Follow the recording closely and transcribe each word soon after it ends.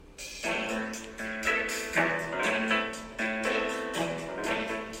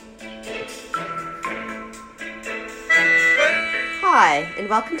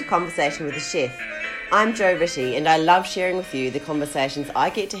welcome to Conversation with a Chef. I'm Jo Ritty and I love sharing with you the conversations I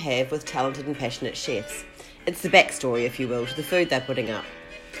get to have with talented and passionate chefs. It's the backstory, if you will, to the food they're putting up.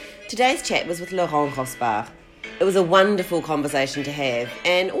 Today's chat was with Laurent Rossbach. It was a wonderful conversation to have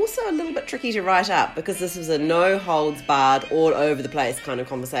and also a little bit tricky to write up because this was a no-holds-barred, all-over-the-place kind of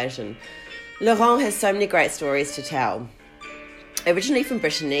conversation. Laurent has so many great stories to tell. Originally from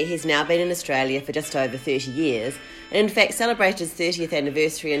Brittany, he's now been in Australia for just over 30 years and in fact celebrated his 30th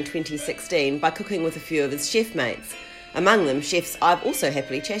anniversary in 2016 by cooking with a few of his chef mates. Among them, chefs I've also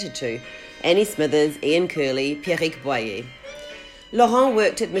happily chatted to, Annie Smithers, Ian Curley, Pierrick Boyer. Laurent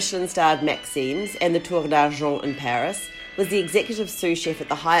worked at Michelin-starred Maxime's and the Tour d'Argent in Paris, was the executive sous chef at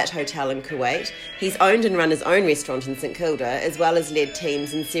the Hyatt Hotel in Kuwait. He's owned and run his own restaurant in St Kilda, as well as led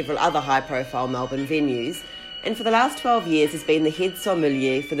teams in several other high-profile Melbourne venues, and for the last 12 years has been the head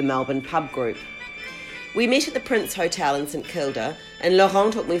sommelier for the Melbourne Pub Group. We met at the Prince Hotel in St Kilda, and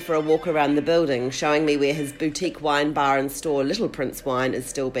Laurent took me for a walk around the building, showing me where his boutique wine bar and store Little Prince Wine is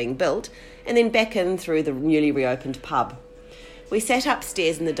still being built, and then back in through the newly reopened pub. We sat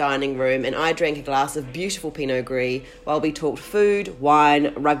upstairs in the dining room and I drank a glass of beautiful Pinot Gris while we talked food,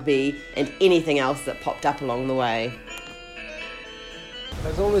 wine, rugby and anything else that popped up along the way.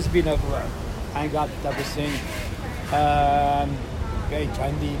 There's always been a hangout type of thing. Very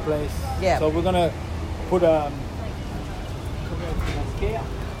trendy place. Yeah. So we're gonna put a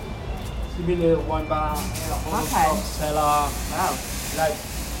similar wine bar, cellar. Wow. Like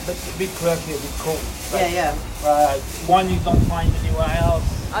but a bit quirky, a bit cool. Like, Yeah. one you don't find anywhere else.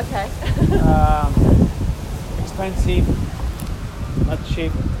 Okay. Expensive, not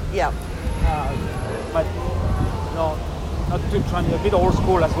cheap. Yeah. But no, not too trendy. A bit old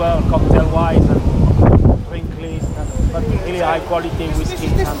school as well, cocktail wise and drink list, but really high quality whiskey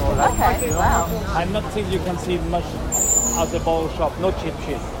and all that. Okay. You know? Wow. I'm not think you can see much at the bottle shop. No cheap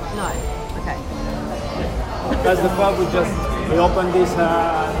shit. No. Okay. That's the pub we opened this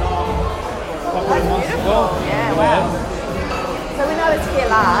couple of months ago. Yeah, wow. So when I was here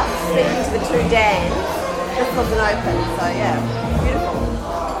last, speaking to the two Dans, this wasn't open, so yeah, beautiful.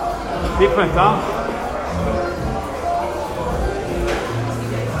 Different, huh?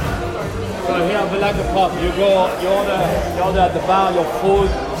 So here, we like a pub. You order at the bar, your food,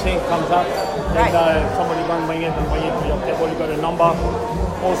 thing comes up, Right. and somebody going to bring it to your table. You got a number,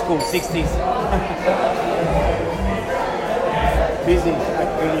 old school, 60s. Busy,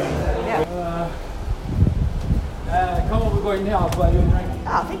 like really. Yeah. Come on, we go in here, I'll buy you a drink.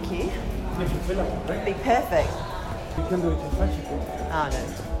 Oh, thank you. If you feel like a drink. Be perfect. You can do it in French if you want. Oh no.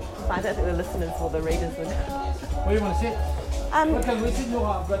 I don't think the listeners or the readers would. Where do you want to sit? Okay, we sit here,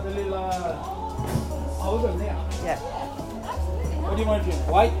 I've got a little over there. Yeah. What do you want to drink?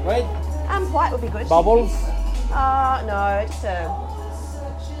 White, red? White would be good. Bubbles? No, just a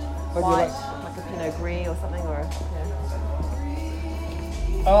What white, do you like a Pinot Gris or something, or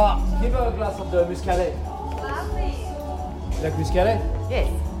yeah. Give her a glass of the Muscadet. Like Muscadet? Yes.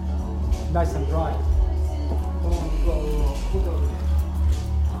 Nice and dry.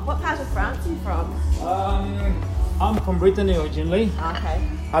 What part of France are you from? I'm from Brittany originally. Okay.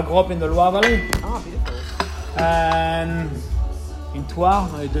 I grew up in the Loire Valley Oh, beautiful. and in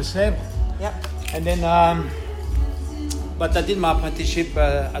Thouars, de Sèvres. Yep. And then, but I did my apprenticeship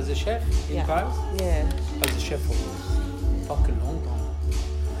as a chef in Paris. Yeah. As a chef for fucking long time.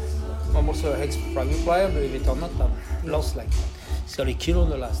 I'm also an ex-rugby player, believe it or not. I've lost like 30 kilos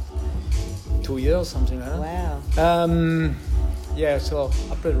in the last 2 years, something like that. Wow. Yeah, so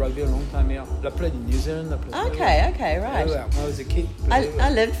I played rugby a long time here. I played in New Zealand. Okay, right. Everywhere. When I was a kid. I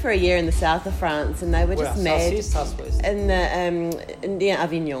lived for a year in the south of France, and they were just mad South-east, south-west. in the near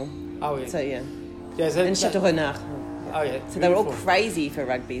Avignon. Oh, yeah. So yeah, in Yeah, Château Renard. Oh, yeah. So they were all crazy for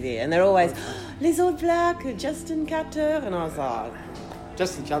rugby there, and they're always Les All Blacks, Justin Carter, and I was like,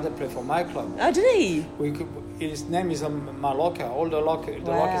 Justin Carter played for my club. oh, did he? His name is on my locker. All the lockers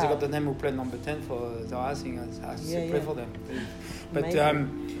Wow. got the name who played number 10 for the Racing. I play for them. But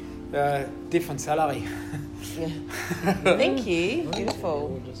different salary. Yeah. Thank you. Beautiful.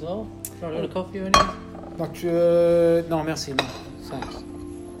 Want a little coffee or anything? Donc, non, merci. No. Thanks.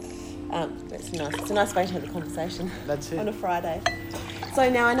 That's nice. It's a nice way to have a conversation That's it. on a Friday. So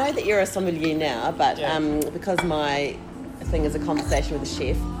now I know that you're a sommelier now, but because my thing is a conversation with a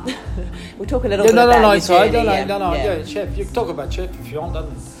chef, we'll talk a little bit about your it's all right. journey. Yeah, chef. You can talk about chef if you want.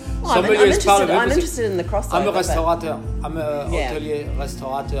 I'm interested in the crossover. I'm a restaurateur. I'm a hotelier,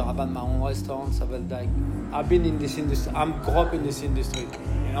 restaurateur. I run my own restaurant. I've been in this industry. I grew up in this industry.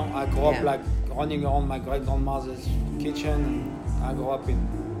 You know, I grew up like running around my great grandmother's kitchen. I grew up in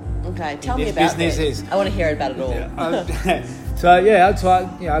Okay, tell in me this about business that. is. I want to hear about it all.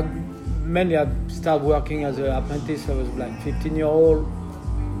 Mainly I started working as an apprentice. I was like 15-year-old.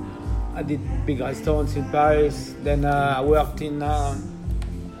 I did big restaurants in Paris. Then I worked in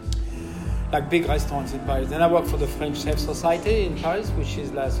like big restaurants in Paris. Then I worked for the French Chef Society in Paris, which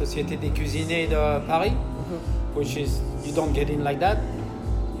is la Société des Cuisiniers de Paris, which is you don't get in like that.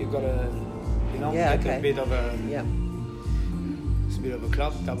 You gotta, get a bit of a. Yeah. It's a bit of a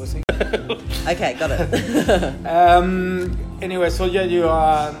club type of thing. Okay, got it. Anyway, so yeah,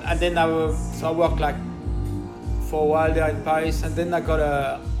 and then I worked like for a while there in Paris, and then I got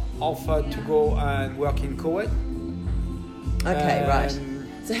a offer to go and work in Kuwait. Okay, right.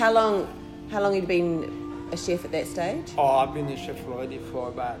 So how long had you been a chef at that stage? Oh, I've been a chef already for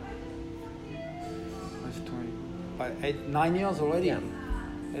about 9 years already. Yeah.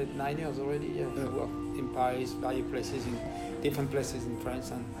 9 years already. Yeah, I worked in Paris, various places, in different places in France,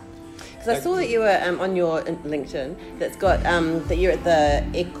 and. Because I saw that you were on your LinkedIn that's got that you're at the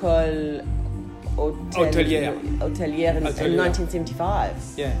École Hôtelière in 1975.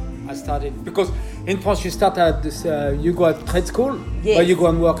 Yeah, I started because in France you start at this, you go at trade school, yes. but you go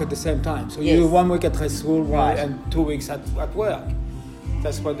and work at the same time. So you do 1 week at trade school right. and 2 weeks at work.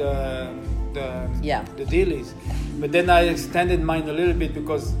 That's what the deal is. But then I extended mine a little bit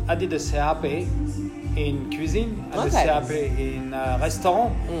because I did a CAP in cuisine and a CAP in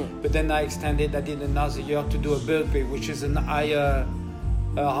restaurant. But then I did another year to do a BEP, which is a higher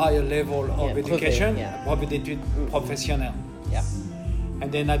level of education, brevet d'études professionnelles. Yeah. And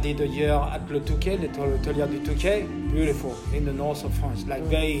then I did a year at Le Touquet, l'Hôtelière du Touquet, beautiful, in the north of France, like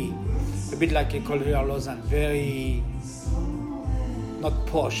a bit like École Hôtelière Lausanne, very, not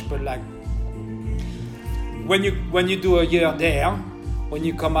posh, but like, when you do a year there, when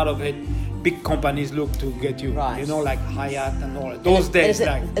you come out of it, big companies look to get you, right. Like Hyatt and all that. Those days,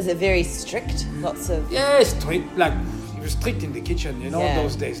 is it very strict? Lots of... Yeah, strict, like, you're strict in the kitchen,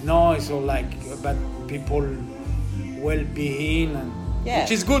 those days. No, it's all like about people well-being, and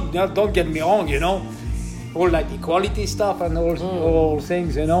which is good, don't get me wrong, all like equality stuff and all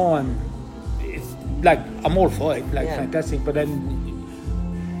things, and it's like, I'm all for it, like fantastic, but then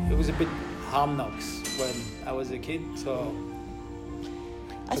it was a bit hard knocks when I was a kid, so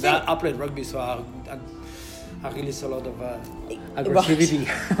I played rugby, so I released a lot of aggressivity.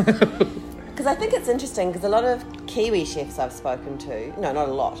 Because I think it's interesting, because a lot of Kiwi chefs I've spoken to, no, not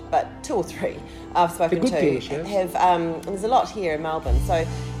a lot, but 2 or 3 I've spoken to have, and there's a lot here in Melbourne, so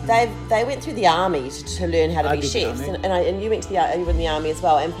they went through the army to learn how to be chefs, and you went to you were in the army as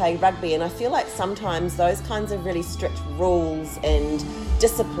well, and played rugby, and I feel like sometimes those kinds of really strict rules and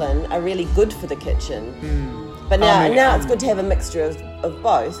discipline are really good for the kitchen. But now it's good to have a mixture of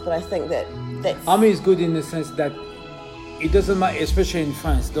both, but I think that's... Army is good in the sense that it doesn't matter, especially in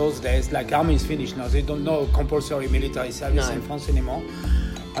France those days, like army is finished now, they don't know compulsory military service in France anymore,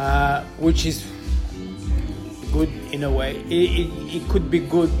 which is good in a way. It could be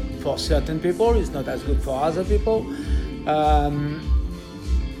good for certain people, it's not as good for other people.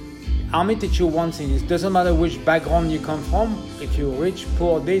 Army teach you one thing, it doesn't matter which background you come from, if you're rich,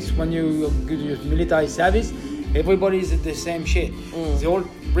 poor, when you do your military service, everybody is at the same shit. They all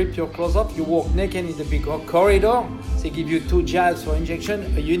rip your clothes off, you walk naked in the big corridor, they give you 2 jabs for injection,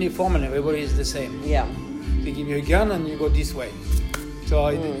 a uniform, and everybody is the same. Yeah. They give you a gun and you go this way. So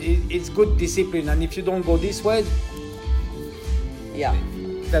it's good discipline, and if you don't go this way,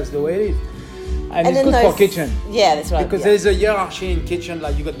 that's the way it is. And it's good for kitchen. Yeah, that's right. Because there's a hierarchy in kitchen,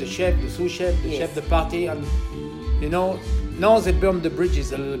 like you got the chef, the sous chef, the chef de partie, and now they burn the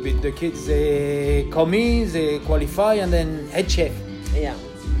bridges a little bit. The kids, they come in, they qualify, and then head chef. Yeah.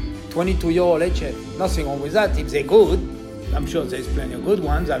 22-year-old head chef. Nothing wrong with that. If they're good, I'm sure there's plenty of good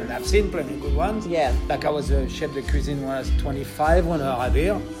ones. I've seen plenty of good ones. Yeah. Like I was a chef de cuisine when I was 25 when I arrived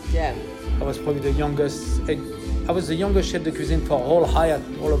here. Yeah. I was probably the youngest. I was the youngest chef de cuisine for whole Hyatt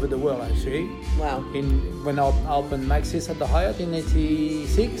all over the world, actually. Wow. When I opened Maxis at the Hyatt in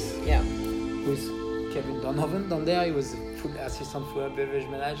 '86. Yeah. With Kevin Donovan down there, he was food assistant food and beverage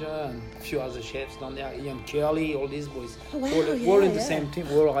manager, and a few other chefs down there, Ian Curley, all these boys. Oh, wow, all in the same team,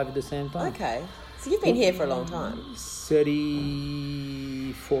 we all arrived at the same time. Okay. So you've been here for a long time.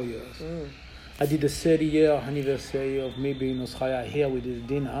 34 years. I did the 30-year anniversary of me being in Australia. Here we did a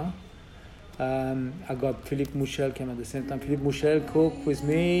dinner. I got Philippe Mouchel came at the same time. Philippe Mouchel cooked with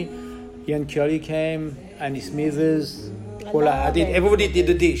me. Ian Curley came, Annie Smithers. Everybody did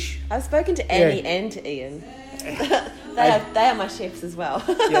the dish. I've spoken to Annie and to Ian. They are my chefs as well.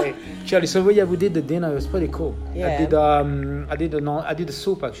 Charlie. So we did the dinner. It was pretty cool. Yeah. I did a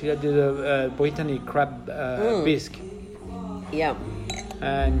soup actually. I did a Brittany crab bisque. Yeah.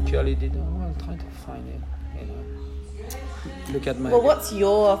 And Curly did. I'm trying to find it. Look at my. Well, what's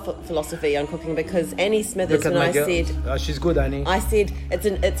your philosophy on cooking? Because Annie Smithers, when I said, she's good, Annie. I said it's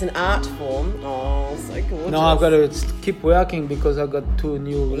an art form. Oh, so gorgeous. No, I've got to keep working because I've got 2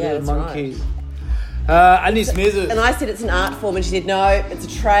 new little monkeys. Right. Annie Smithers. And I said it's an art form, and she said no, it's a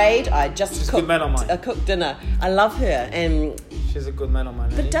trade. I just she's cooked a cooked dinner. I love her, and she's a good man of mine.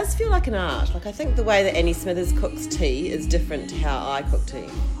 But it does feel like an art. Like I think the way that Annie Smithers cooks tea is different to how I cook tea.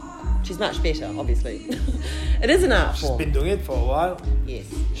 She's much better, obviously. It is an art form. She's been doing it for a while. Yes.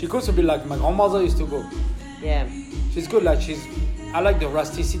 She cooks a bit like my grandmother used to cook. Yeah. She's good. Like I like the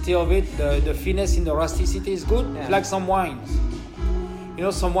rusticity of it. The finesse in the rusticity is good. Yeah. It's like some wines. You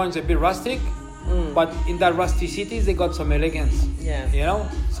know, some wines are a bit rustic, but in that rusticity they got some elegance. Yeah. You know,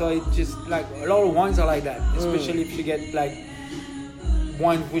 so it's just like a lot of wines are like that. Especially if you get like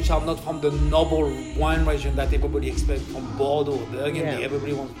wines which are not from the noble wine region that everybody expects from Bordeaux or Burgundy. Yeah.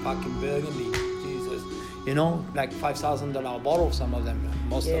 Everybody wants fucking Burgundy. Jesus. You know, like $5,000 a bottle, some of them,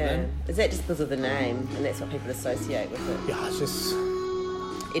 most of them. Is that just because of the name and that's what people associate with it? Yeah, it's just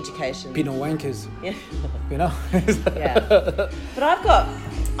education. Pinot wankers. Yeah. You know? Yeah. But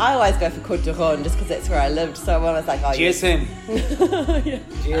I always go for Côte d'Iron just because that's where I lived. So I was like, oh, GSM. Yeah.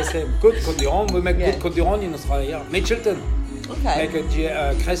 GSM. Good Côte d'Iron. We make good Côte d'Iron in Australia. Mitchelton. Okay. Make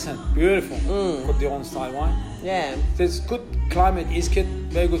a crescent. Beautiful. Côte d'Iron style wine. Yeah. There's good climate. Ischit,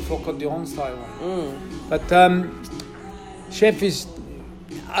 very good for Côte d'Iron style wine. But chef is...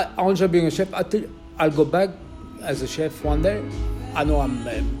 I enjoy being a chef. I'll go back as a chef one day. I know I'm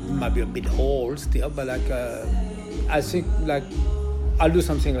might be a bit old still, but like I think like I'll do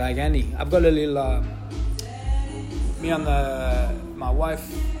something like Annie. I've got a little... me and my wife,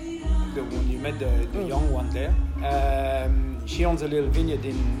 the one you met, the young one there, she owns a little vineyard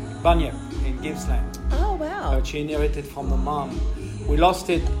in Banya, in Gippsland. Oh, wow. She inherited from the mom. We lost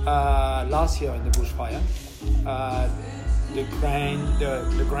it last year in the bushfire. The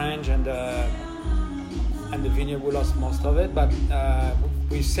Grange and the vineyard, we lost most of it, but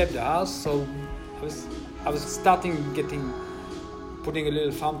we saved the house. So I was starting putting a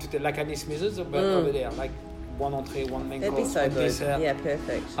little farm to like Annie Smithers over there, like one entrée, one main course, one dessert. That'd be so good. Yeah,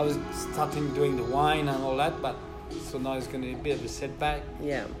 perfect. I was starting doing the wine and all that, but so now it's going to be a bit of a setback.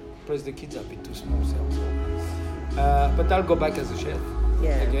 Yeah. Plus the kids are a bit too small, so. But I'll go back as a chef.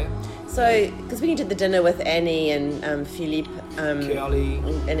 Yeah. Again. So, because when you did the dinner with Annie and Philippe Curly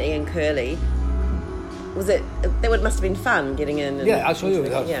and Ian Curly, was it? Must have been fun getting in. And I'll show you.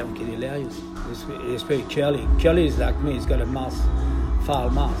 That's fucking hilarious. It's very Curly. Curly is like me. He's got a foul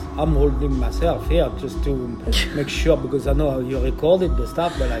mouth. I'm holding myself here just to make sure because I know you recorded the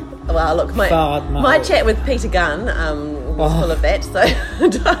stuff, but like. Well, look, my chat with Peter Gunn was full of that. So.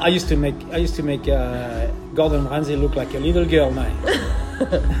 I used to make Gordon Ramsay look like a little girl now.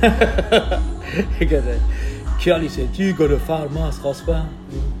 Curly said, "You got a foul mouth, Rospa."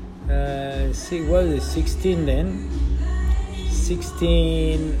 See, what is it? 16 then?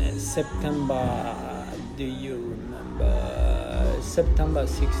 16 September. Do you remember? September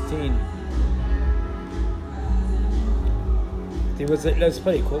 16. That's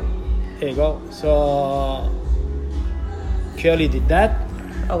pretty cool. Here you go. So Curly did that.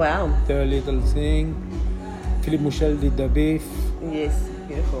 Oh wow. The little thing. Philippe Mouchel did the beef. Yes,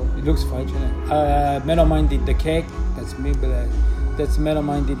 beautiful. It looks fine. Man of mine did the cake. That's me, but that's man of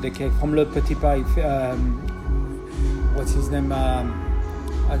mine did the cake from Le Petit Pas. What's his name?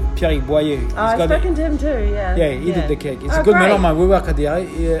 Pierre Boyer. I've spoken to him too, yeah. Yeah, he did the cake. It's a good man of mine. We work at I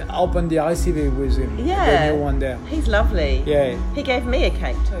opened the ICV with him. Yeah. The new one there. He's lovely. Yeah. He gave me a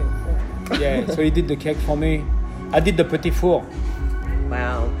cake too. Yeah, so he did the cake for me. I did the petit four.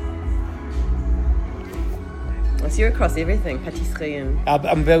 Wow. So you're across everything, patisserie and...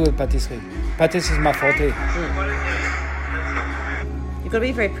 I'm very good at patisserie. Patisserie is my forte. You've got to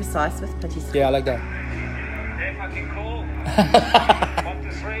be very precise with patisserie. Yeah, I like that. They're fucking cool. 1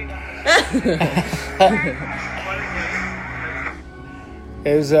 to 3.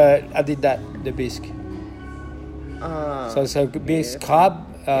 It was, I did that, the bisque. So it's a bisque crab,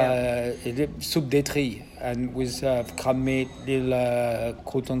 soup d'étrie, and with crab meat, little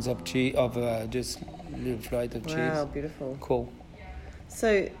croutons of cheese, just little flight of cheese. Wow, beautiful. Cool.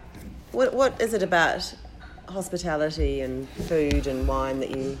 So, what is it about hospitality and food and wine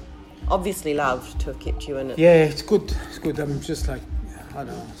that you obviously love to have kept you in it? Yeah, it's good. It's good. I'm just like, I don't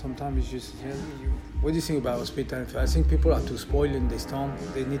know, sometimes it's just, what do you think about hospitality? I think people are too spoiled in this town.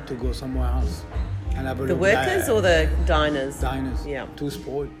 They need to go somewhere else. And have a the workers or the diners? Diners. Yeah. Too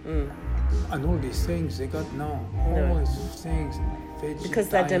spoiled. And all these things, they got all these things. Because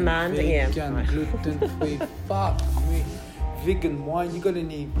they're demanding, vegan, gluten-free, fuck me. vegan wine? You got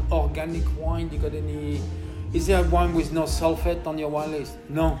any organic wine? You got any? Is there a wine with no sulfate on your wine list?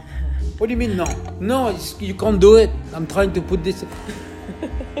 No. What do you mean no? No, you can't do it. I'm trying to put this.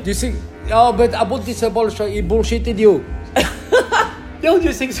 Do you think? Oh, but I bought this bullshit. He bullshitted you. Yo, do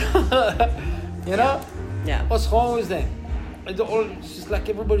you think so? You know? Yeah. What's wrong with them? It's just like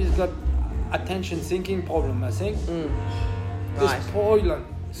everybody's got attention seeking problem, I think. They're Right. spoiled,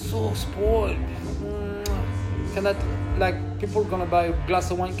 so spoiled. Can I, like, people gonna buy a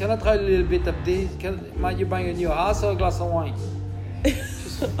glass of wine? Can I try a little bit of this? Might you buying a new house or a glass of wine?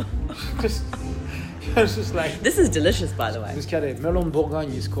 just it's just like. This is delicious, by the way. This kind of Melon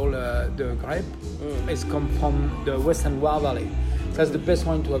Bourgogne is called the grape. It's come from the Western Loire Valley. That's the best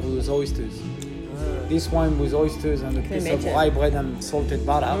wine to have with oysters. This wine with oysters and a piece of imagine? rye bread and salted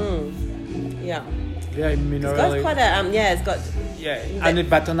butter. Yeah. Very It's got minerally. quite a, it's got, Yeah, and the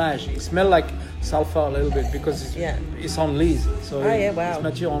batonnage. It smells like sulfur a little bit because it's on lees. So wow. it's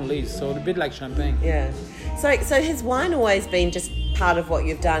mature on lees. So a bit like champagne. yeah. So has wine always been just part of what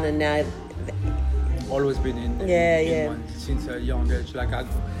you've done and now, Always been in wine since a young age. Like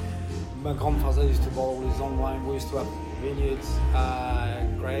my grandfather used to borrow his own wine. We used to have vineyards,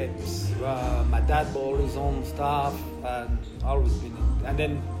 grapes. My dad bought his own stuff, and always been in. And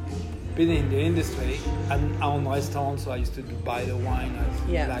then been in the industry and own restaurants. So I used to buy the wine.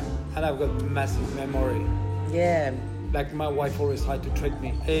 And I've got massive memory. yeah. Like my wife always tried to trick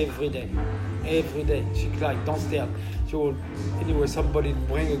me every day. Every day. She like, don't stare. She will, anyway, somebody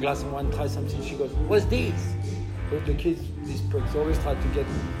bring a glass of wine, try something. She goes, what's this? But the kids, these pricks, always try to get,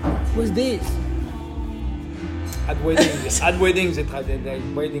 what's this? At weddings, they try their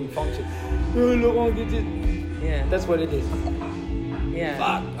wedding function. Oh, Laurent, get it. Yeah. That's what it is. Yeah.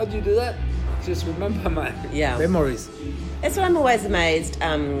 Fuck, how do you do that? Just remember my memories. That's what I'm always amazed,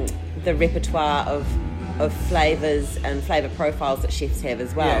 the repertoire of flavours and flavour profiles that chefs have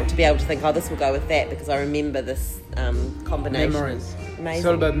as well. Yeah. To be able to think, oh, this will go with that because I remember this combination. Memories. Amazing. It's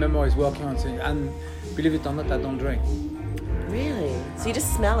all about memories, working on things. And believe it or not, I don't drink. Really? So you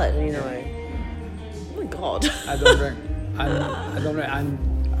just smell it and you know, oh my God. I don't drink. I don't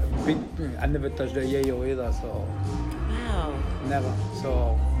drink. I never touched the yayo either, so Wow. never.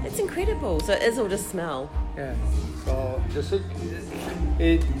 So It's incredible. So it is all just smell. yeah. So just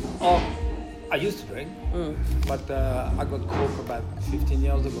I used to drink, but I got coke about 15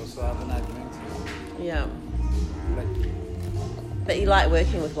 years ago, so I haven't had drinks. Yeah. Like, But you like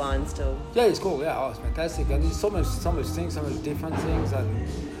working with wine still? yeah, it's cool. Yeah, it's fantastic, and there's so much things, so much different things,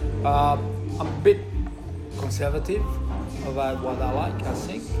 and I'm a bit conservative about what I like, I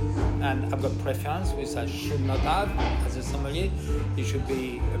think, and I've got preference, which I should not have as a sommelier. You should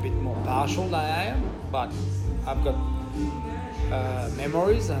be a bit more partial than I am, but I've got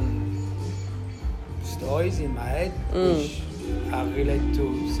memories and stories in my head which I relate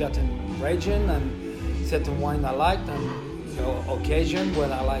to certain region and certain wine I liked and occasion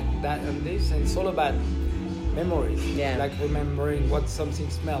when I like that and this, and it's all about memories. Yeah. Like remembering what something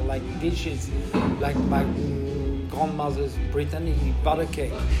smelled like, dishes like my grandmother's Brittany butter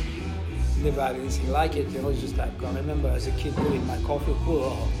cake. Never had anything like it, you know. It's just like I remember as a kid doing my coffee.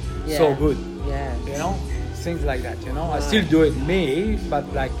 So good. Yeah. You know, things like that. You know, I still do it me, but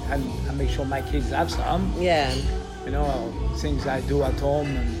like I make sure my kids have some. Yeah. You know, things I do at home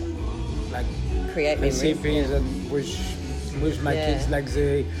and like Create memories. recipes Yeah. and wish my Yeah. kids like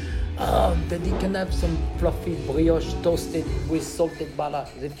they. Oh, Daddy can have some fluffy brioche toasted with salted butter.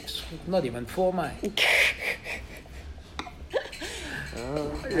 It's not even for mine.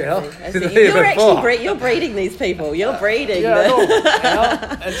 You know? I see. You're actually you're breeding these people. You're breeding. Yeah, I know. You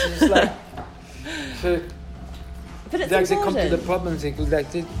know? It's just like. So, But it's like they come to important. the problem, they go like,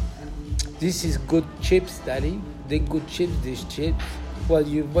 this is good chips, Daddy. They good chips, these chips. Well,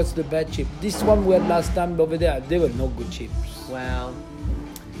 what's the bad chip? This one we had last time over there, they were no good chips. Wow.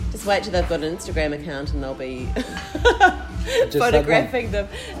 Just wait till they've got an Instagram account and they'll be Just photographing them.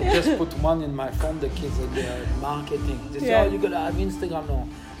 Just put one in my phone, the kids are there marketing. They say, Yeah. oh, you gotta have Instagram now.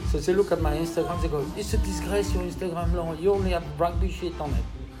 So they look at my Instagram, they go, it's a disgrace your Instagram now. You only have rugby shit on it.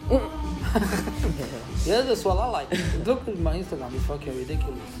 Yeah, that's what I like. Look at my Instagram, it's fucking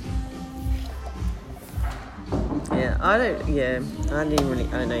ridiculous. Yeah, I don't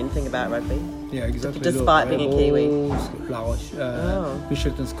know anything about rugby. Yeah, exactly. Despite being a Kiwi. La Roche, Oh.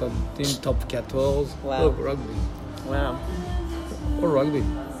 Michelton Scott team, top 14. Wow. Oh, rugby. Wow. Oh, rugby.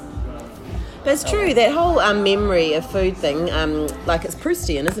 But it's true, that whole memory of food thing, like it's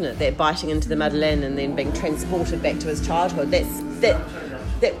Proustian, isn't it? That biting into the Madeleine and then being transported back to his childhood.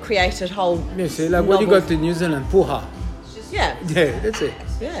 That created whole Yeah, see, like when you novel- go to New Zealand, puha. Yeah. Yeah, that's it.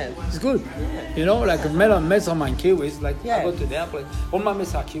 Yeah. It's good. Yeah. You know, like met some my Kiwis. Like Yeah. I go to their place. All my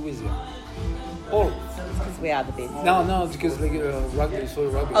mates are Kiwis here. All. Because we are the best. No, because like rugby, so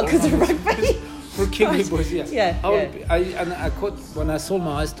rugby. Oh, because of rugby. We're Kiwi boys here. Yeah, I caught when I sold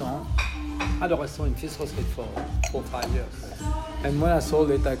my restaurant. I had a restaurant in Fitzroy Street for 4 or 5 years. And when I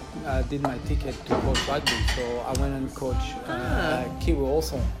sold it, I did my ticket to coach rugby. So I went and coached Kiwi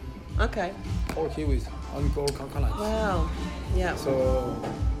also. Okay. All Kiwis, all Kankanas. Wow. Yeah. So,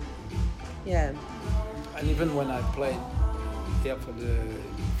 Yeah. and even when I played here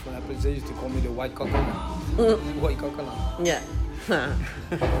they used to call me the white coconut. White coconut. Yeah.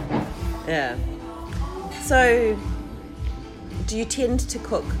 Yeah. So, do you tend to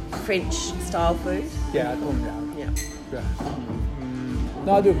cook French style food? Yeah, at home, yeah. Yeah. Yeah.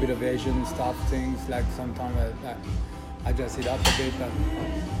 No, I do a bit of Asian stuff, things like sometimes I just eat up a bit, but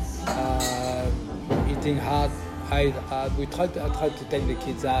eating hard. I try to take the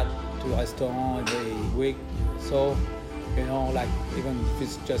kids out to a restaurant every week. So, you know, like even if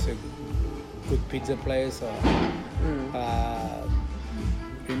it's just a good pizza place or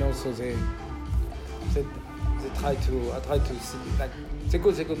you know, so they try to. I try to see, like they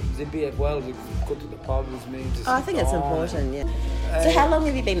behave well. They go to the pub with me. Oh, I think it's important. Yeah. So, how long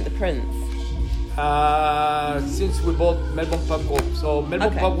have you been at the Prince? Since we bought Melbourne Pub Group. So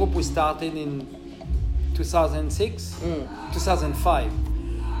Melbourne Pub Group we started in 2006, 2005.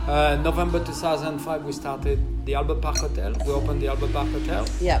 November 2005 we started the Albert Park Hotel. We opened the Albert Park Hotel.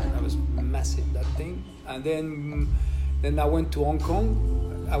 Yeah. That was massive, that thing. And then I went to Hong Kong.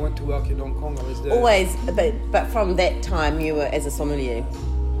 I went to work in Hong Kong. I was there. Always, but from that time you were as a sommelier.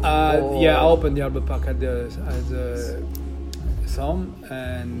 Yeah, I opened the Albert Park as a Somm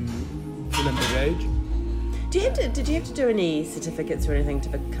and food and beverage. Did you have to do any certificates or anything to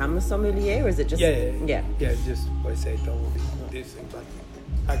become a sommelier, or is it just Yeah, just what I say, all this thing, but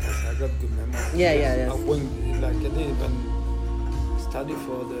like I said, I got good memory. Yeah. I went, like I didn't even study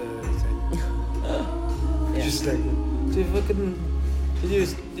for the thing. Yeah. Just like,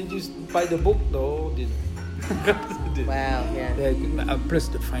 did you buy the book though? Wow, yeah. Plus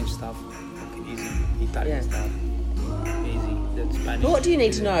the French stuff, easy. Italian stuff, easy. That's Spanish. What do you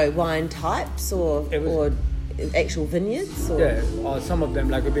need to know? Wine types or actual vineyards? Or? Yeah, or some of them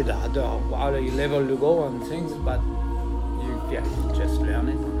like a bit harder level to go and things, but you just learn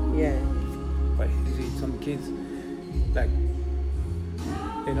it. Yeah. Quite easy. Some kids, like,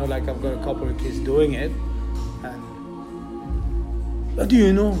 you know, like I've got a couple of kids doing it, and what do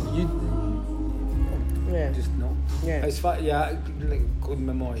you know? Yeah. Just know. Yeah. It's fun, like good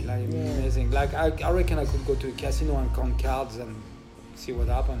memory, like amazing. Like I reckon I could go to a casino and count cards and see what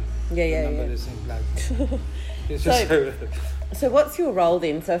happened. Remember this thing, like. It's just So what's your role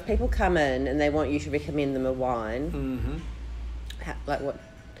then? So if people come in and they want you to recommend them a wine, like what?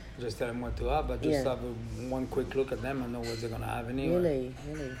 Just tell them what to have, but just have one quick look at them and know what they're gonna have anyway.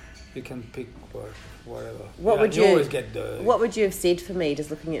 Really. You can pick whatever. What would you always get the? What would you have said for me, just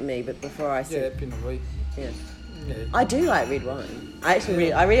looking at me, but before I said? Yeah, Pinot Noir. Yeah. Yeah. I do like red wine. I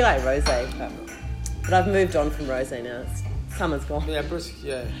really like rosé, but I've moved on from rosé now. Summer's gone. Yeah, plus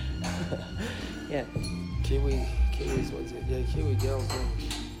Yeah. Kiwis, what's it? Yeah, Kiwi girls.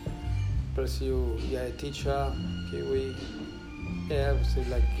 Plus teacher, Kiwi. Yeah, I would say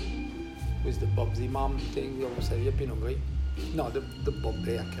like with the Bob Zimam thing, we always say Pinot Noir. No, the Bob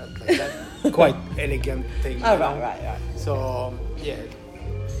haircut like that. Quite elegant thing. Oh, right. So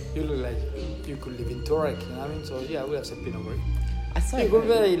you look like you could live in Torek, you know what I mean? So yeah, we have some Pinot Noir. I saw You go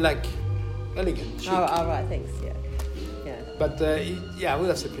very like elegant, chic. Oh, right, thanks. Yeah. But we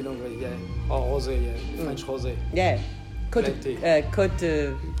have some Pinot Noir, or rosé, French rosé. Yeah. Plenty.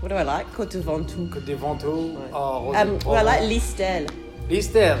 Côte. What do I like? Côte de Ventoux. Côte de Ventoux, or rosé. Well, I like Listel.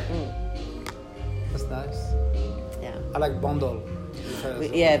 Listel. That's nice. Yeah. I like Bandol.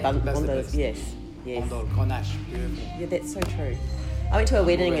 Bandol. Yes. Bandol, Grenache, beautiful. Yeah, that's so true. I went to a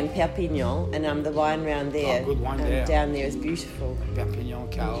wedding in Perpignan, and the wine round there, good wine there. down there is beautiful. Perpignan,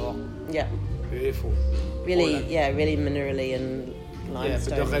 Cahors. Yeah. Beautiful. Really, really minerally and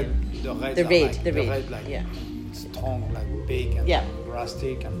limestone. Yeah, but the red, like strong, like big and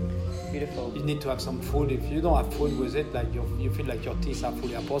rustic and beautiful. You need to have some food. If you don't have food with it, like you feel like your teeth are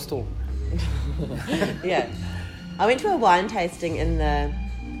fully apostle. Yeah. I went to a wine tasting in the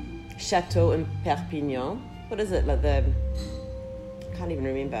Chateau in Perpignan. What is it? Like I can't even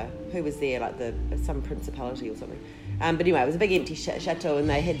remember who was there, like some principality or something. But anyway, it was a big empty chateau, and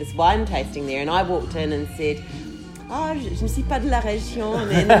they had this wine tasting there, and I walked in and said, je ne suis pas de la région,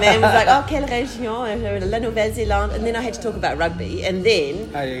 and then the man was like, quelle région? La Nouvelle-Zélande. And then I had to talk about rugby, and then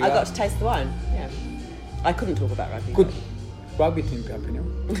I got to taste the wine. Yeah. I couldn't talk about rugby. Good. rugby team captain.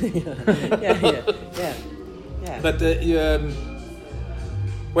 Yeah. But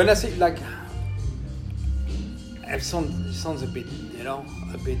when I say like, it sounds a bit,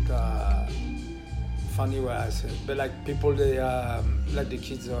 funny what I say. But like people, they like the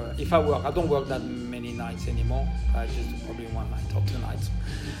kids. If I don't work that many nights anymore. I just do probably one night or 2 nights.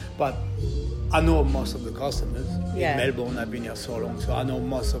 But I know most of the customers in Melbourne. I've been here so long, so I know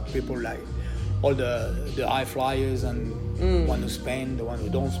most of people, like all the high flyers and one who spend, the one who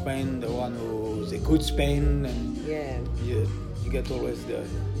don't spend, the one who they could spend, and you get always the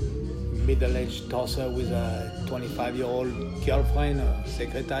middle-aged tosser with a 25-year-old girlfriend or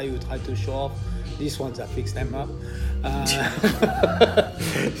secretary who try to show off. These ones I fix them up.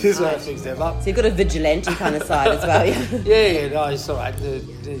 This one I fix them up. So you've got a vigilante kind of side as well, yeah. No, it's alright.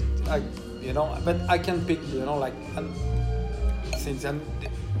 But I can pick, since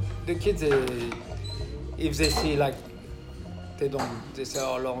the kids, if they see like they say,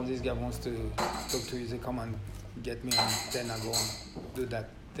 oh Laurent, this guy wants to talk to you, they come and get me, and then I go and do that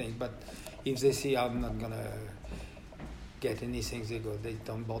thing. But if they see I'm not gonna get anything, they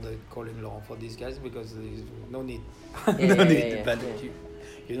don't bother calling Laurent for these guys because there's no need. But and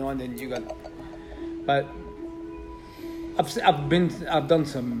then you got. But I've done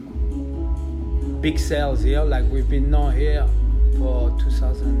some big sales here. Like we've been now here for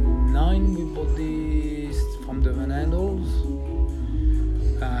 2009. We bought this from the Van Handels,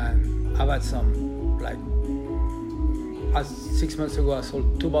 and I've had some 6 months ago. I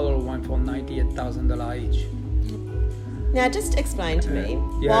sold 2 bottles of wine for $98,000 each. Now, just explain to me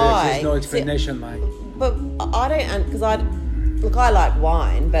why. There's no explanation, mate. But I don't, because I like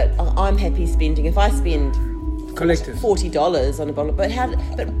wine, but I'm happy spending. If I spend $40 on a bottle, but how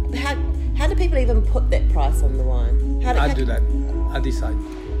do people even put that price on the wine? I do that. I decide.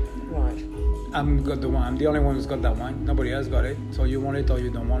 Right. I'm got the wine. I'm the only one who's got that wine. Nobody else got it. So you want it or you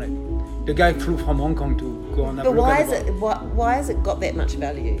don't want it. The guy flew from Hong Kong to go on. But why has it got that much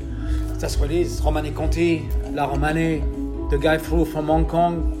value? That's what it is. Romanée Conti, La Romanée. The guy flew from Hong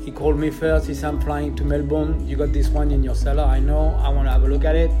Kong. He called me first. He said, I'm flying to Melbourne. You got this one in your cellar. I know. I want to have a look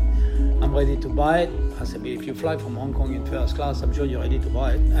at it. I'm ready to buy it. I said, but if you fly from Hong Kong in first class, I'm sure you're ready to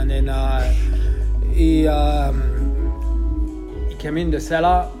buy it. And then he came in the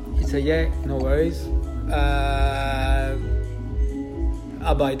cellar. He said, yeah, no worries.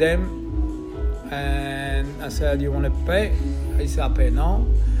 I'll buy them. And I said, do you want to pay? He said, I'll pay now.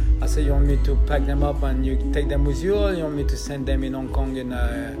 I said, you want me to pack them up and you take them with you, or you want me to send them in Hong Kong in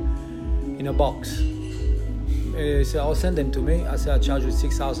a box? He said, I'll send them to me. I said, I'll charge you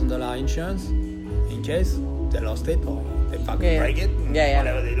 $6,000 insurance in case they lost it or they fucking break it.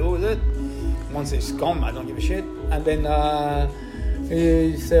 Whatever they do with it. Once it's gone, I don't give a shit. And then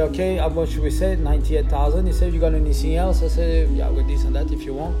he said, okay, how much should we say? 98,000. He said, you got anything else? I said, yeah, with this and that if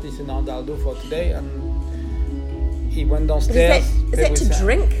you want. This and that I'll do for today. And he went downstairs. Is that to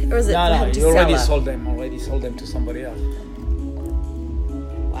drink or is it no, to he already sold them. To somebody else.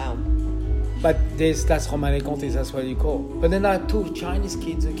 Wow. But that's Romanée Conti, that's what you call. But then there are 2 Chinese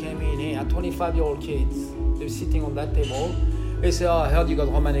kids who came in here, 25-year-old kids. They were sitting on that table. They say, oh, I heard you got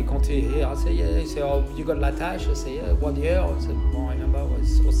Romanée Conti here. I say, yeah. They say, oh, you got La Tâche? I say, yeah, 1 year. I said, I don't remember, it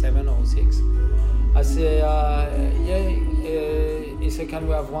was 07 or 06. I say, he said, can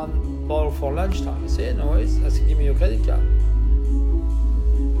we have 1 bottle for lunchtime? I said, no worries. I said, give me your credit card.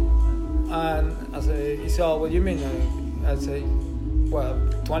 And I said, he said, oh, what do you mean? I say, well,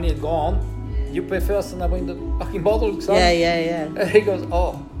 28 gone. You pay first and I bring the fucking bottle, son. Yeah. And he goes,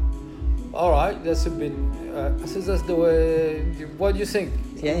 oh, all right, that's a bit... I said, that's the way... What do you think?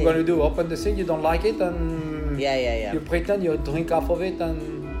 What are you going to do? Open the thing, you don't like it, and... Yeah. You pretend you drink half of it,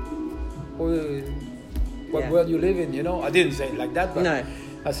 and... What world you live in, I didn't say it like that, but... No.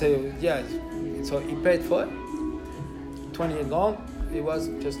 I said, yeah. So he paid for it. 28 gone. It was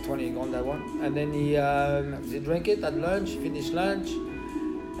just 28 gone, that one. And then he drank it at lunch, finished lunch.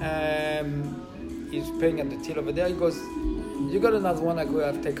 He's paying at the till over there. He goes, you got another one I could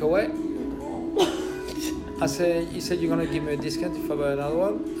have takeaway? He said, you're going to give me a discount if I buy another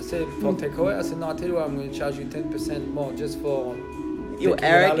one? I said, for takeaway? I said, no, I tell you what, I'm going to charge you 10% more just for... Your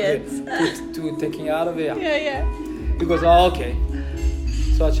arrogance. To taking it out of here. Yeah. He goes, oh, okay.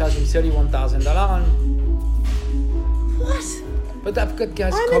 So I charged him $31,000. What? But I've got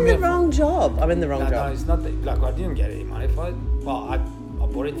guys I'm in the wrong job. No, it's not like I didn't get any money for it. Well, I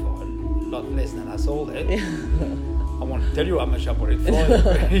bought it for a lot less than I sold it. I won't tell you how much I bought it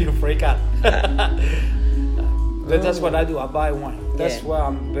for. You freak out. But that's what I do. I buy wine. That's where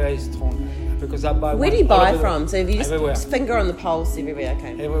I'm very strong. because I buy. Where do you buy all over from? So if you just everywhere. finger on the pulse everywhere,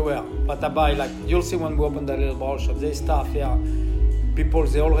 okay. Everywhere. But I buy, like, you'll see when we open that little bottle shop, there's stuff here. People,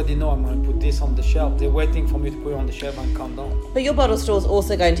 they already know I'm going to put this on the shelf. They're waiting for me to put it on the shelf and calm down. But your bottle store is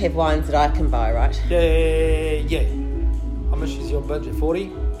also going to have wines that I can buy, right? Yeah. How much is your budget?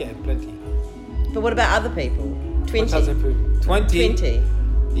 40? Yeah, plenty. But what about other people? 20? 20?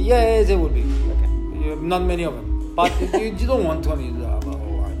 Yeah, there would be. Okay. Not many of them. But you don't want 20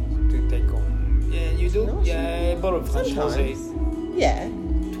 to take home. Yeah, you do? No, yeah, a bottle of French rosé. Sometimes. Yeah.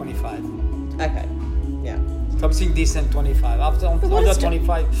 25. Okay. Yeah. Something decent, 25. After what under is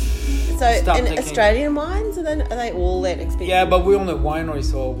 25, So start in taking- Australian wines, are they all that expensive? Yeah, but we own a winery,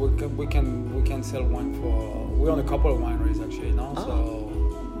 so we can sell wine for. We own a couple of wineries actually now. Oh. So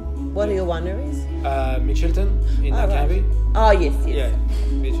What are your wineries? Mitchelton in Oh, Nagami. right. Oh, yes. Yeah,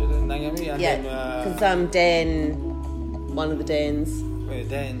 Mitchelton, Nagami, and Yeah, then because Dan, one of the Dans.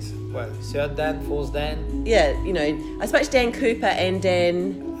 Dan's. Well, third Dan, fourth Dan. Yeah, you know, I spoke to Dan Cooper and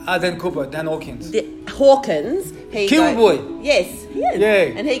Dan Dan Cooper, Dan Hawkins. Hawkins. He Kiwi boy. Yes, he is.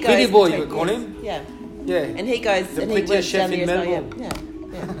 Yeah, and he goes. pretty boy, between- you call yes, him? Yeah, Yeah. and he goes. The and he prettiest works chef down in there as well,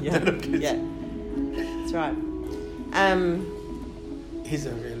 Melbourne. Yeah. That's right. He's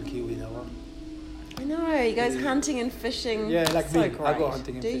a real Kiwi now. Huh? I know he goes hunting and fishing. Yeah, like so me. Great. I go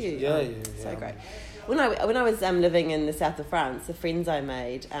hunting and Do fishing. you? Yeah. So great. When I was living in the south of France, the friends I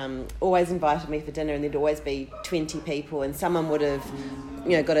made always invited me for dinner, and there'd always be 20 people, and someone would have,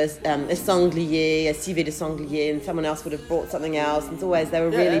 got a sanglier, a civet de sanglier, and someone else would have brought something else. And it's always they were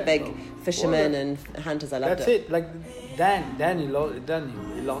really big fishermen and hunters. I loved That's it. it. Like Dan, he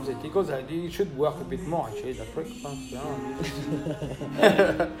loves it. He goes, you should work a bit more actually. That prick.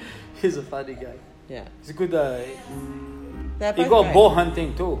 He's a funny guy. Yeah. He's a good. They're He both got great. bow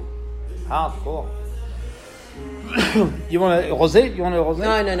hunting too. Hardcore. You want a rosé? You want a rosé?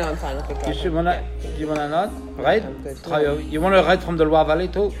 No, I'm fine. I'll go You should you want a not? I'm Red? good. Try you want a red from the Loire Valley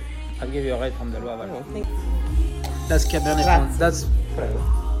too? I'll give you a red from the Loire Valley. Oh, thank- That's Cabernet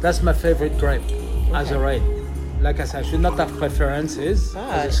Franc. That's my favorite grape as a red. Like I said, I should not have preferences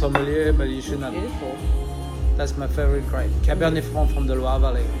as a sommelier, but you should not. Beautiful. That's my favorite grape. Cabernet Franc from the Loire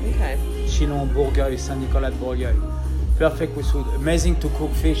Valley. Okay. Chinon, Bourgueil, Saint-Nicolas de Bourgueil. Perfect with food. Amazing to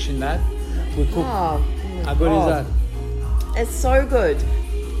cook fish in that. We cook. Oh, How good is that? it's so good.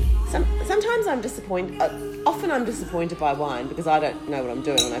 Sometimes I'm disappointed. Often I'm disappointed by wine because I don't know what I'm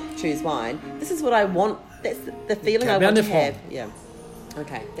doing when I choose wine. This is what I want. That's the feeling I want to Cabernet Franc. have. Yeah.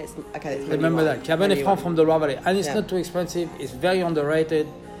 Okay. That's my Remember new that. one. Cabernet My new Franc one. from the Loire Valley. And it's Yeah. not too expensive. It's very underrated.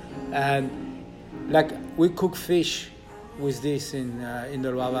 And like we cook fish with this in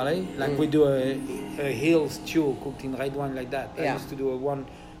the Loire Valley. Like we do a hill stew cooked in red wine like that. I Yeah. used to do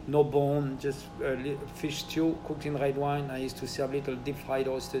no bone, just fish stew cooked in red wine. I used to serve little deep fried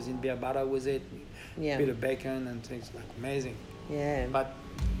oysters in beer butter with it. Yeah. Bit of bacon and things like amazing. Yeah. But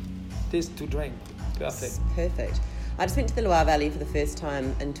this to drink, perfect. It's perfect. I just went to the Loire Valley for the first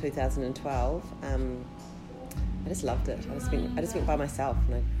time in 2012. I just loved it. I just went by myself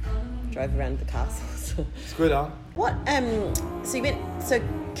and I drove around the castles. It's good, huh? What? So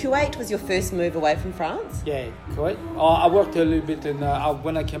Kuwait was your first move away from France? Yeah, correct. I worked a little bit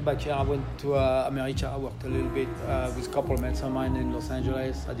when I came back here. I went to America. I worked a little bit with a couple of mates of mine in Los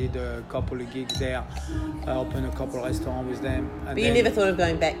Angeles. I did a couple of gigs there. I opened a couple of restaurants with them. And But you never thought of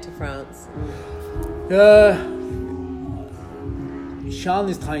going back to France? Sean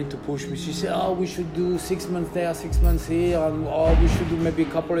is trying to push me. She said, we should do 6 months there, 6 months here, and we should do maybe a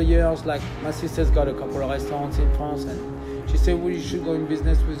couple of years. Like my sister's got a couple of restaurants in France, and she said, you should go in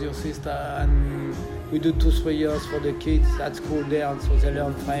business with your sister, and we do 2-3 years for the kids at school there, and so they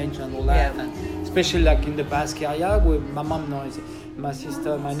learn French and all that. Yeah. And especially like in the Basque area, where my mom knows.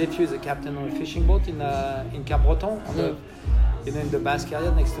 My nephew is a captain on a fishing boat in Cap Breton, in the Basque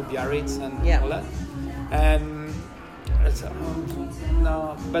area next to Biarritz and all that. And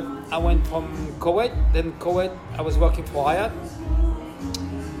no, but I went from Kuwait. Then Kuwait, I was working for Hyatt,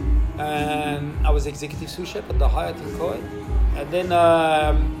 and I was executive sous chef at the Hyatt in Kuwait. And then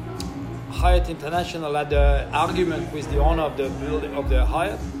Hyatt International had an argument with the owner of the building of the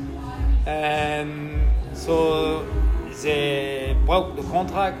Hyatt, and so they broke the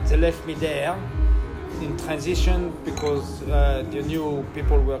contract. They left me there in transition because the new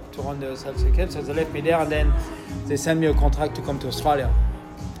people were to run the sales account, so they left me there, and then they sent me a contract to come to Australia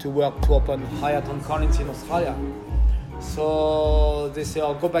to work to open Hyatt on Collins in Australia. So they say,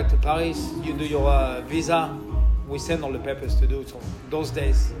 go back to Paris, you do your visa, we send all the papers to do. So those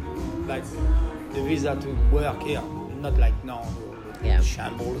days, like the visa to work here, not like now,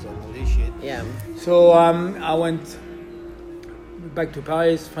 shambles and all this shit. Yeah. So I went back to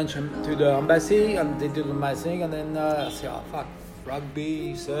Paris, to the embassy, and they did my thing, and then I said, oh fuck,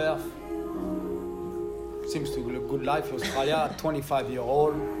 rugby, surf. Seems to be a good life in Australia,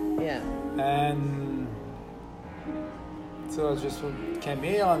 25-year-old. Yeah. And so I just came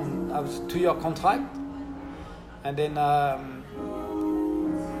here, and I was 2-year contract. And then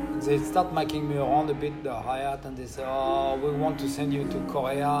they start making me around a bit, the Hyatt, and they say, oh, we want to send you to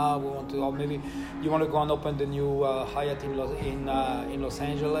Korea, or maybe you want to go and open the new Hyatt in Los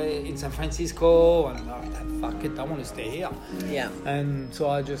Angeles, in San Francisco, and fuck it, I want to stay here. Yeah. And so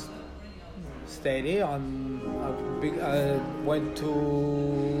I just stayed here, and I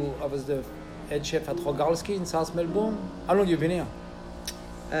was the head chef at Rogalski in South Melbourne. How long have you been here?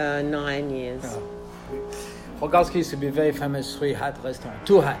 9 years. Yeah. Rogalski used to be a very famous 2-hat restaurant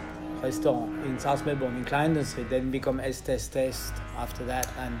in South Melbourne, in Clarendon Street. Then become Test after that.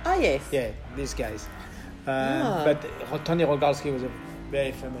 And Oh, yes. yeah, these guys. But Tony Rogalski was a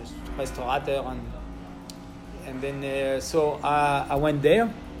very famous restaurateur, and then so I went there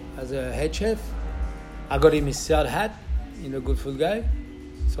as a head chef. I got him his 3rd hat, Good Food Guy.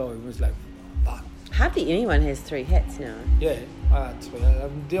 So it was like, fuck. Hardly anyone has 3 hats now. Yeah, I had 3 hats.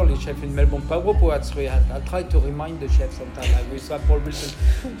 I'm the only chef in Melbourne, pas gros, who had 3 hats. I try to remind the chef sometimes, like with Paul Wilson.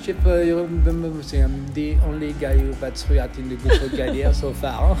 Chef, you remember me saying I'm the only guy who had 3 hats in the Good Food Guy here so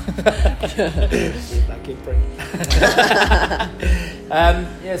far. Like a prick.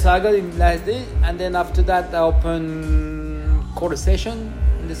 So I got him last day, and then after that I opened Quarter Station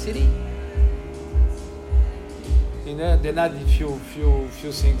in the city. Then I did few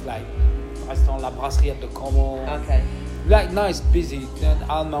things like restaurant La Brasserie at the Como. Okay. Like nice, busy. Then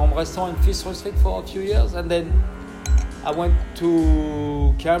I had my own restaurant in Fitzroy Street for a few years, and then I went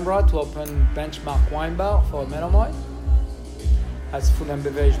to Canberra to open Benchmark Wine Bar for a mate of mine as food and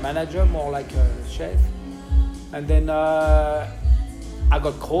beverage manager, more like a chef. And then I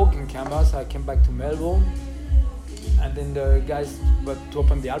got Krog in Canberra, so I came back to Melbourne. And then the guys to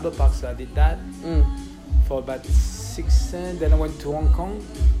open the Albert Park, so I did that for about 6 months. Then I went to Hong Kong.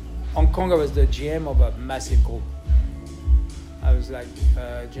 Hong Kong, I was the GM of a massive group. I was like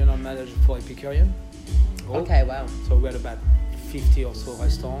general manager for Epicurean. Okay, wow. So we had about 50 or so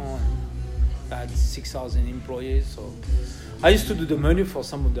restaurants, and had 6,000 employees. So I used to do the menu for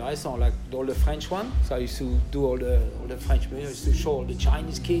some of the restaurants, like all the French one. So I used to do all the French menu. I used to show all the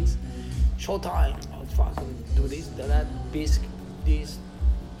Chinese kids, showtime, do this, that, bisque, this,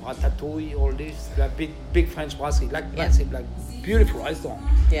 ratatouille, all this, like big French brasserie, like massive, like beautiful restaurant.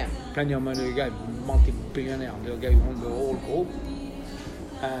 Yeah. Plenty of money, the guy, multi-billionaire, the guy who owned the whole group.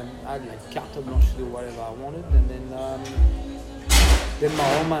 And I had like carte blanche to do whatever I wanted. And then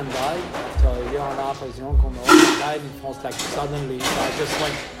my old man died. After a year and a half as young, my old man died in France, like suddenly. So I just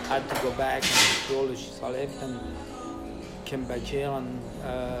had to go back and do all the shit I left, and came back here, and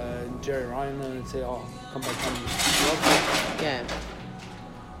Jerry Ryan and say, oh, come back and work. Yeah.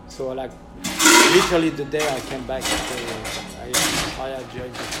 So like literally the day I came back, I hired Jerry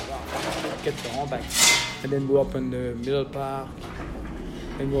to get the home back. And then we opened the Middle Park,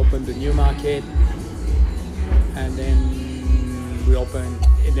 then we opened the New Market, and then we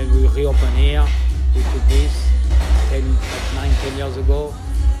reopened here. We took this 9-10 years ago.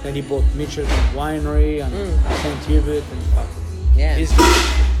 Then he bought Mitchelton Winery and St. Hubert and fuck. Yeah. He's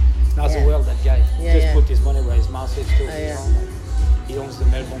the world, that guy. Yeah, put his money where his mouth is too. Oh, He owns the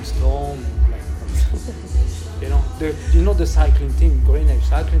Melbourne Storm. The cycling team, Green Edge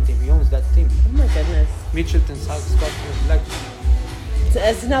cycling team. He owns that team. Oh my goodness. Mitchelton Cycle, like.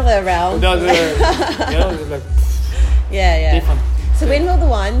 It's another round. Like. Yeah. Different. So when will the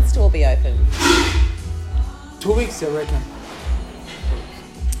wine store be open? 2 weeks, I reckon.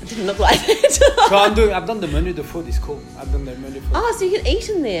 It didn't look like it. So I've done the menu. The food is cool. I've done the menu. Oh, so you can eat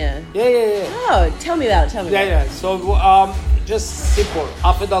in there? Yeah. Oh, tell me about it. Yeah. So just simple,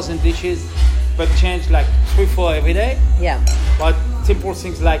 half a dozen dishes, but change like 3-4 every day. Yeah. But simple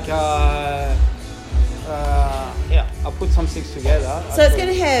things like I'll put some things together. So it's going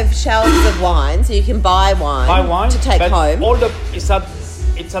to have shelves of wine, so you can buy wine to take home. It's at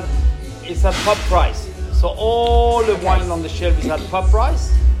top price. So all the wine on the shelf is at top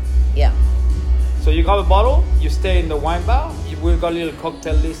price. Yeah. So you grab a bottle, you stay in the wine bar. We've got a little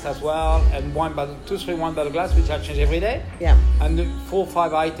cocktail list as well, and 2-3 wine bottle glass, which I change every day. Yeah. And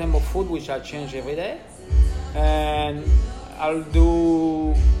 4-5 items of food, which I change every day. And I'm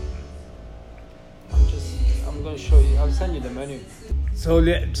going to show you. I'll send you the menu. So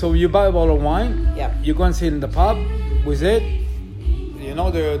you buy a bottle of wine. Yeah. You go and sit in the pub with it.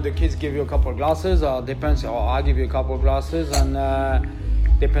 The kids give you a couple of glasses, or depends. Or I give you a couple of glasses, and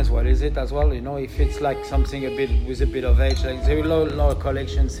Depends what is it as well. You know, if it's like something a bit with a bit of age, like there are a lot of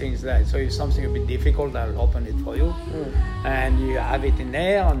collection things like. So if something a bit difficult, I'll open it for you, and you have it in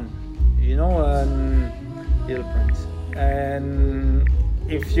there, and you know, little prints. And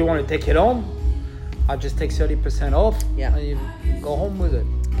if you want to take it home, I'll just take 30% off, and you go home with it.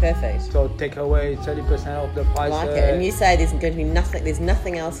 Perfect. So take away 30% off the price. Like it. And you say there's going to be nothing. There's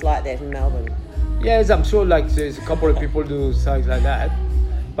nothing else like that in Melbourne. Yes, I'm sure. Like there's a couple of people do things like that,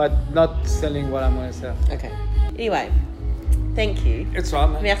 but not selling what I'm going to sell. Okay. Anyway, thank you. It's all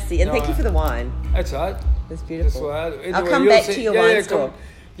right, man. Merci, and thank you for the wine. It's all right. It's beautiful. Right. Anyway, I'll come back to your wine store.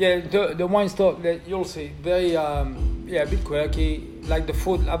 The wine store that you'll see very a bit quirky. Like the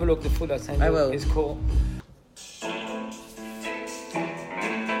food. Have a look. The food I sent you. I will. It's cool.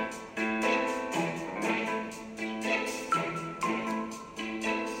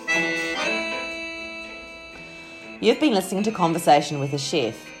 You've been listening to Conversation with a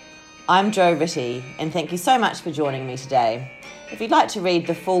Chef. I'm Jo Ritty, and thank you so much for joining me today. If you'd like to read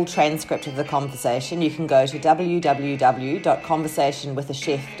the full transcript of the conversation, you can go to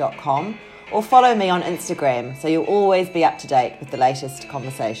www.conversationwithachef.com or follow me on Instagram so you'll always be up to date with the latest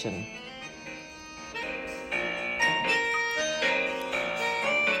conversation.